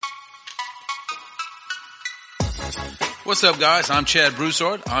What's up, guys? I'm Chad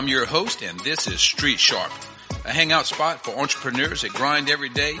Broussard. I'm your host, and this is Street Sharp, a hangout spot for entrepreneurs that grind every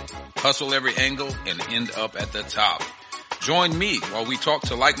day, hustle every angle, and end up at the top. Join me while we talk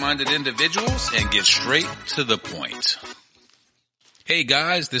to like-minded individuals and get straight to the point. Hey,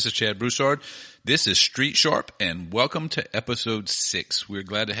 guys, this is Chad Broussard. This is Street Sharp, and welcome to episode 6. We're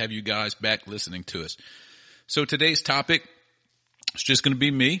glad to have you guys back listening to us. So today's topic, it's just going to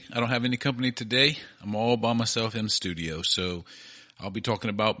be me. I don't have any company today. I'm all by myself in the studio. So I'll be talking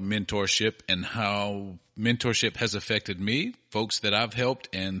about mentorship and how mentorship has affected me, folks that I've helped,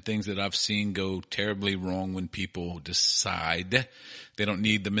 and things that I've seen go terribly wrong when people decide they don't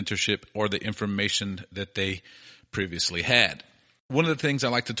need the mentorship or the information that they previously had. One of the things I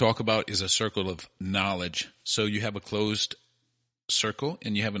like to talk about is a circle of knowledge. So you have a closed circle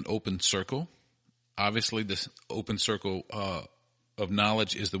and you have an open circle. Obviously, this open circle of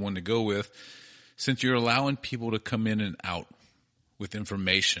knowledge is the one to go with, since you're allowing people to come in and out with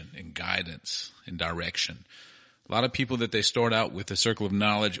information and guidance and direction. A lot of people that they start out with the circle of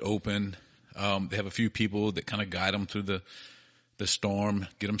knowledge open, they have a few people that kind of guide them through the storm,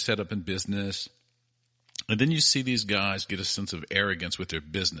 get them set up in business. And then you see these guys get a sense of arrogance with their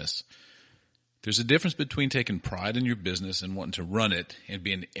business. There's a difference between taking pride in your business and wanting to run it and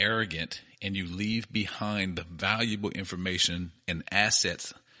being arrogant, and you leave behind the valuable information and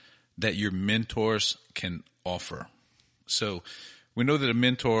assets that your mentors can offer. So we know that a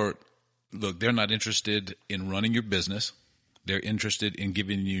mentor, look, they're not interested in running your business. They're interested in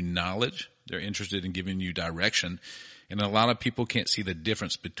giving you knowledge. They're interested in giving you direction. And a lot of people can't see the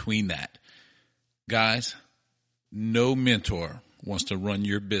difference between that. Guys, no mentor wants to run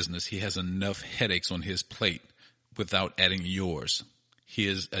your business. He has enough headaches on his plate without adding yours. He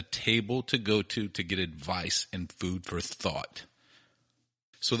is a table to go to get advice and food for thought.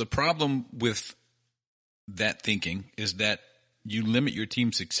 So the problem with that thinking is that you limit your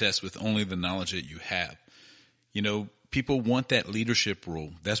team's success with only the knowledge that you have. You know, people want that leadership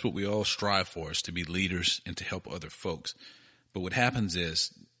role. That's what we all strive for, is to be leaders and to help other folks. But what happens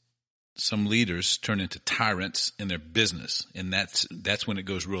is some leaders turn into tyrants in their business, and that's when it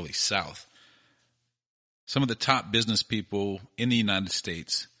goes really south. Some of the top business people in the United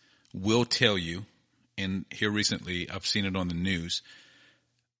States will tell you, and here recently I've seen it on the news,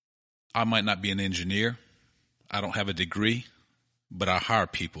 I might not be an engineer, I don't have a degree, but I hire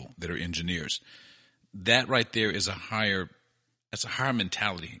people that are engineers. That right there is that's a higher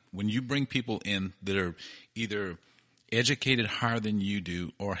mentality. When you bring people in that are either educated higher than you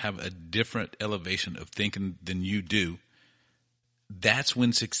do or have a different elevation of thinking than you do, that's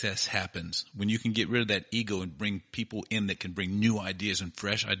when success happens. When you can get rid of that ego and bring people in that can bring new ideas and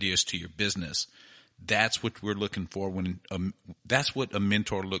fresh ideas to your business. That's what we're looking for. That's what a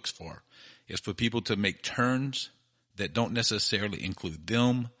mentor looks for, is for people to make turns that don't necessarily include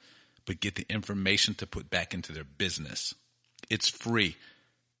them, but get the information to put back into their business. It's free.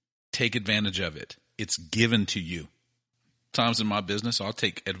 Take advantage of it. It's given to you. Times in my business, I'll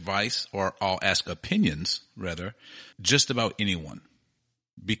take advice, or I'll ask opinions rather, just about anyone,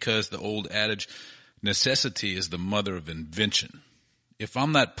 because the old adage, necessity is the mother of invention. If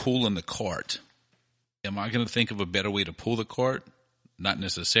I'm not pulling the cart, am I going to think of a better way to pull the cart? Not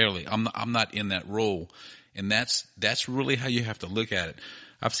necessarily. I'm not in that role. And that's really how you have to look at it.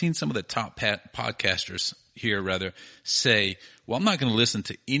 I've seen some of the top podcasters here say, well, I'm not going to listen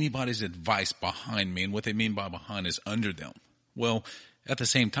to anybody's advice behind me. And what they mean by behind is under them. Well, at the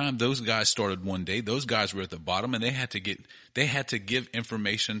same time, those guys started one day. Those guys were at the bottom, and they had to give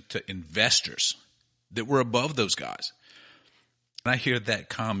information to investors that were above those guys. And I hear that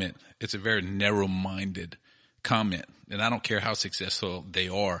comment. It's a very narrow-minded comment. And I don't care how successful they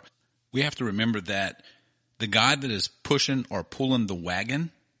are. We have to remember that the guy that is pushing or pulling the wagon,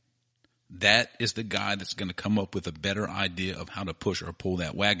 that is the guy that's going to come up with a better idea of how to push or pull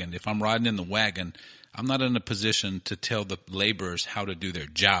that wagon. If I'm riding in the wagon, I'm not in a position to tell the laborers how to do their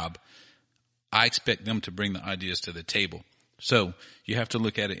job. I expect them to bring the ideas to the table. So you have to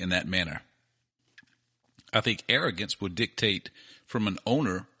look at it in that manner. I think arrogance would dictate from an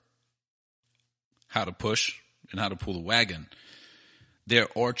owner how to push and how to pull the wagon. There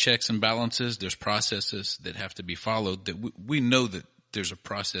are checks and balances. There's processes that have to be followed. That we know that there's a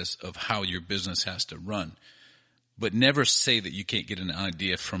process of how your business has to run. But never say that you can't get an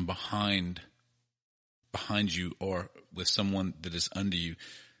idea from behind you or with someone that is under you.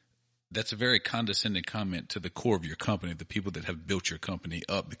 That's a very condescending comment to the core of your company, the people that have built your company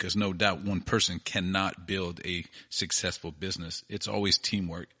up, because no doubt one person cannot build a successful business. It's always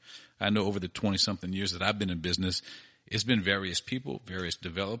teamwork. I know over the 20-something years that I've been in business, it's been various people, various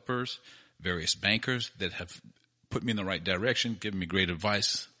developers, various bankers that have put me in the right direction, given me great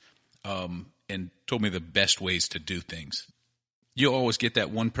advice, and told me the best ways to do things. You'll always get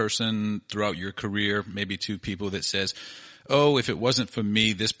that one person throughout your career, maybe two people that says, oh, if it wasn't for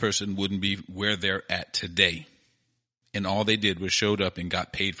me, this person wouldn't be where they're at today. And all they did was showed up and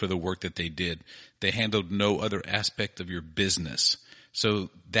got paid for the work that they did. They handled no other aspect of your business. So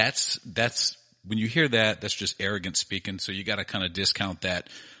that's when you hear that, that's just arrogant speaking. So you got to kind of discount that.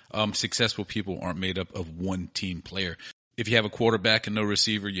 Successful people aren't made up of one team player. If you have a quarterback and no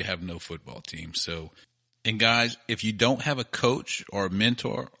receiver, you have no football team. So, and guys, if you don't have a coach or a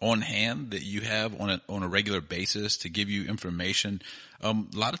mentor on hand that you have on a regular basis to give you information, a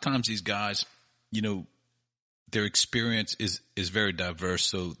lot of times these guys, their experience is very diverse.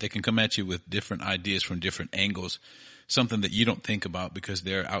 So they can come at you with different ideas from different angles, something that you don't think about because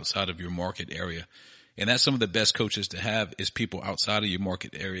they're outside of your market area. And that's some of the best coaches to have is people outside of your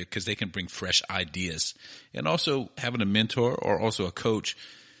market area because they can bring fresh ideas. And also having a mentor or also a coach,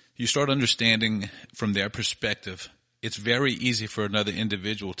 you start understanding from their perspective. It's very easy for another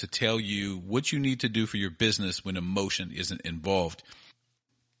individual to tell you what you need to do for your business when emotion isn't involved.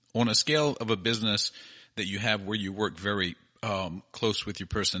 On a scale of a business that you have where you work very close with your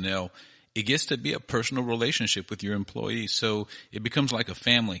personnel, it gets to be a personal relationship with your employees. So it becomes like a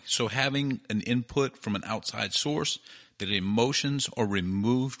family. So having an input from an outside source that emotions are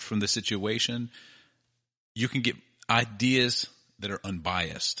removed from the situation, you can get ideas that are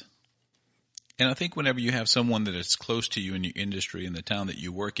unbiased. And I think whenever you have someone that is close to you in your industry, in the town that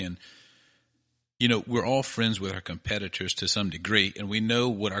you work in, we're all friends with our competitors to some degree, and we know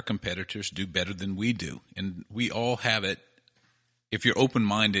what our competitors do better than we do. And we all have it. If you're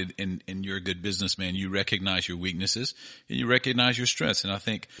open-minded and you're a good businessman, you recognize your weaknesses and you recognize your strengths. And I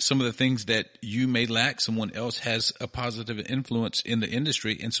think some of the things that you may lack, someone else has a positive influence in the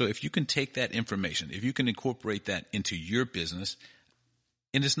industry. And so if you can take that information, if you can incorporate that into your business,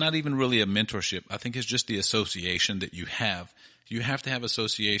 and it's not even really a mentorship, I think it's just the association that you have. You have to have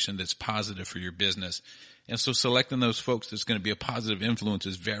association that's positive for your business. And so selecting those folks that's going to be a positive influence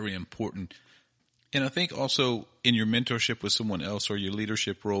is very important. And I think also in your mentorship with someone else or your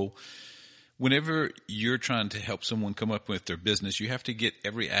leadership role, whenever you're trying to help someone come up with their business, you have to get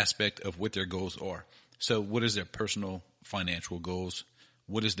every aspect of what their goals are. So what is their personal financial goals?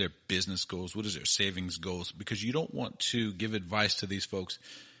 What is their business goals? What is their savings goals? Because you don't want to give advice to these folks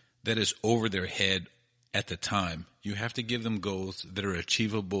that is over their head at the time. You have to give them goals that are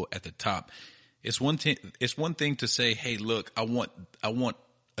achievable at the top. It's one thing to say, hey, look, I want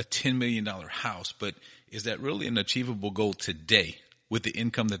a $10 million house, but is that really an achievable goal today with the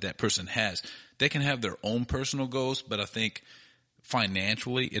income that person has? They can have their own personal goals, but I think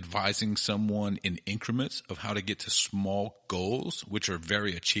financially advising someone in increments of how to get to small goals, which are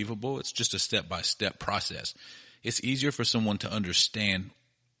very achievable, it's just a step-by-step process. It's easier for someone to understand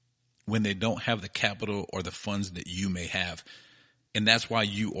when they don't have the capital or the funds that you may have. And that's why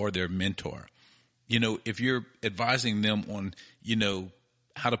you are their mentor. If you're advising them on,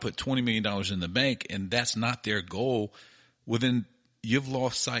 how to put $20 million in the bank and that's not their goal, well then you've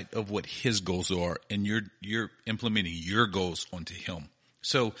lost sight of what his goals are and you're implementing your goals onto him.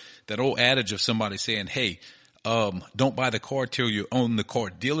 So that old adage of somebody saying, hey, don't buy the car till you own the car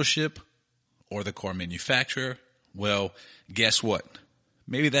dealership or the car manufacturer. Well, guess what?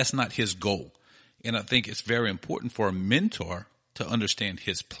 Maybe that's not his goal. And I think it's very important for a mentor to understand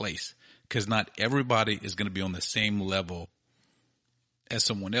his place because not everybody is going to be on the same level as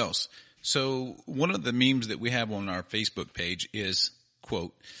someone else. So one of the memes that we have on our Facebook page is,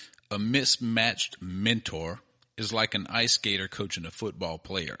 quote, a mismatched mentor is like an ice skater coaching a football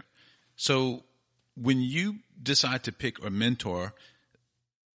player. So when you decide to pick a mentor,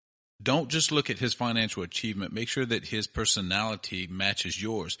 don't just look at his financial achievement. Make sure that his personality matches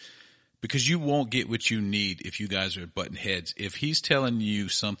yours because you won't get what you need if you guys are butting heads. If he's telling you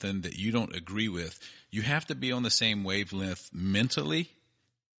something that you don't agree with, you have to be on the same wavelength mentally.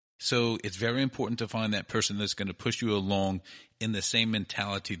 So it's very important to find that person that's going to push you along in the same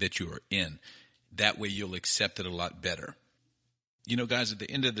mentality that you are in. That way you'll accept it a lot better. Guys, at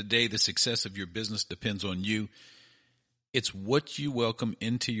the end of the day, the success of your business depends on you. It's what you welcome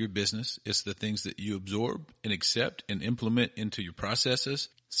into your business. It's the things that you absorb and accept and implement into your processes.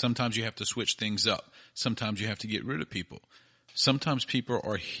 Sometimes you have to switch things up. Sometimes you have to get rid of people. Sometimes people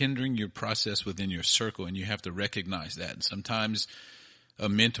are hindering your process within your circle and you have to recognize that. And sometimes a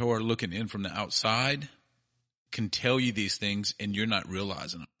mentor looking in from the outside can tell you these things and you're not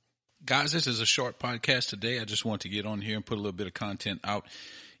realizing them. Guys, this is a short podcast today. I just want to get on here and put a little bit of content out.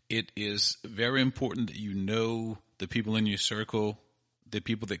 It is very important that you know the people in your circle, the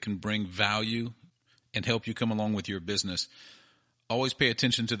people that can bring value and help you come along with your business. Always pay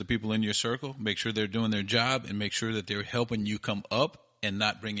attention to the people in your circle. Make sure they're doing their job and make sure that they're helping you come up and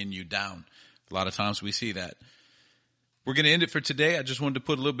not bringing you down. A lot of times we see that. We're going to end it for today. I just wanted to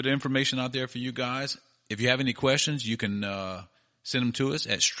put a little bit of information out there for you guys. If you have any questions, you can send them to us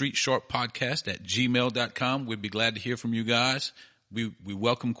at streetsharppodcast@gmail.com. We'd be glad to hear from you guys. We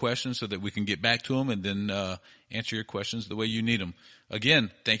welcome questions so that we can get back to them and then answer your questions the way you need them.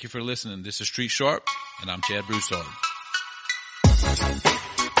 Again, thank you for listening. This is Street Sharp, and I'm Chad Broussard.